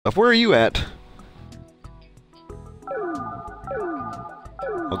Where are you at?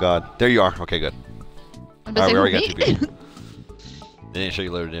 Oh god. There you are. Okay, good. Alright, we already got 2 people. They didn't show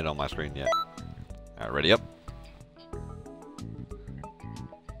you loaded in on my screen yet. Alright, ready up.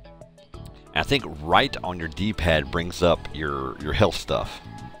 I think right on your D-pad brings up your health stuff.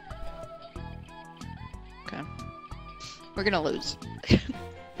 Okay. We're gonna lose.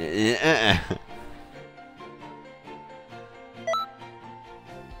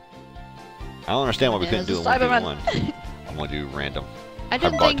 I don't understand why we couldn't do it 1v1. I'm gonna do random. I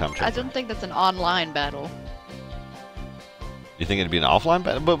don't think that's an online battle. You think it'd be an offline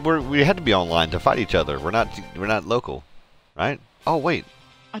battle? But we had to be online to fight each other. We're not local, right? Oh wait.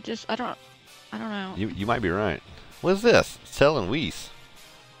 I don't know. You might be right. What is this? Selling Weiss.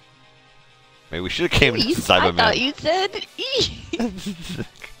 Maybe we should have came to Cyberman. I thought you said E.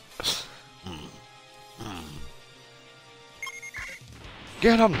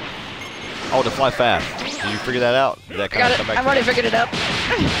 Get him! Oh, to fly fast. Did you figure that out? Did that kind of come back? I've already figured it out.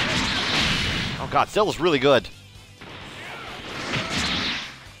 Oh god, Cell is really good.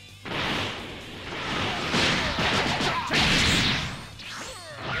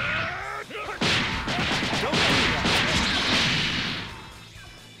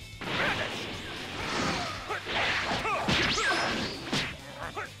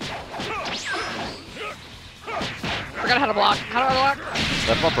 Forgot how to block. How do I block?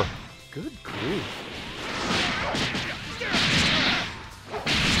 Left bumper. Good grief.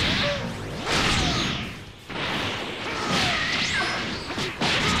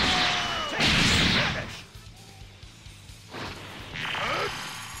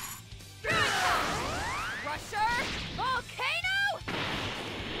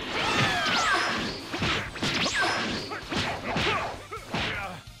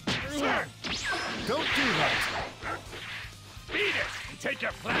 Don't do that! Beat it and take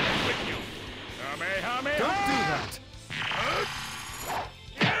your planet with you! Kamehameha! Don't do that!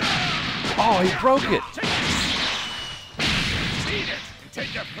 Oh, he broke it! Beat it and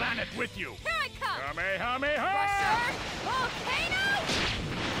take your planet with you! Here I come! Kamehameha! Volcano!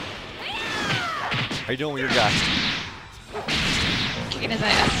 How you doing with your guy? Kicking his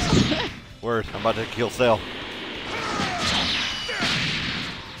ass. Word, I'm about to kill Cell.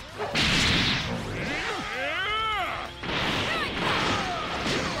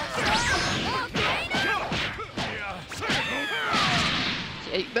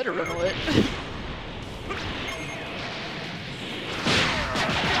 Yeah, you better run away.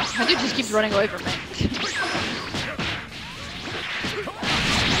 My dude just keeps running away from me.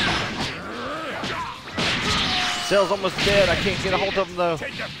 Cell's almost dead. I can't get a hold of him though.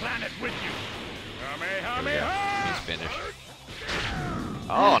 Take your planet with you! Kamehameha! He's finished.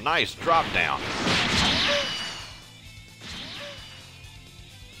 Oh, nice drop down.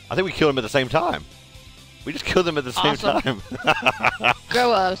 I think we killed him at the same time. We just killed him at the same time.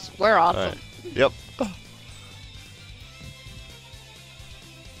 Go us. We're awesome. Right. Yep.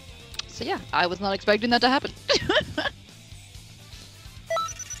 So yeah, I was not expecting that to happen.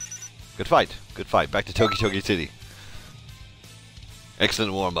 Good fight. Good fight. Back to Toki Toki City.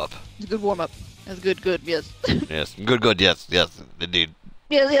 Excellent warm up. It's a good warm up. That's good, yes. Yes. Good, yes, indeed.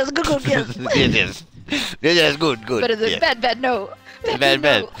 Yes, good, yes. Yes. Yes, good. Better than yes. bad, no. Bad,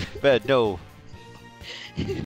 no.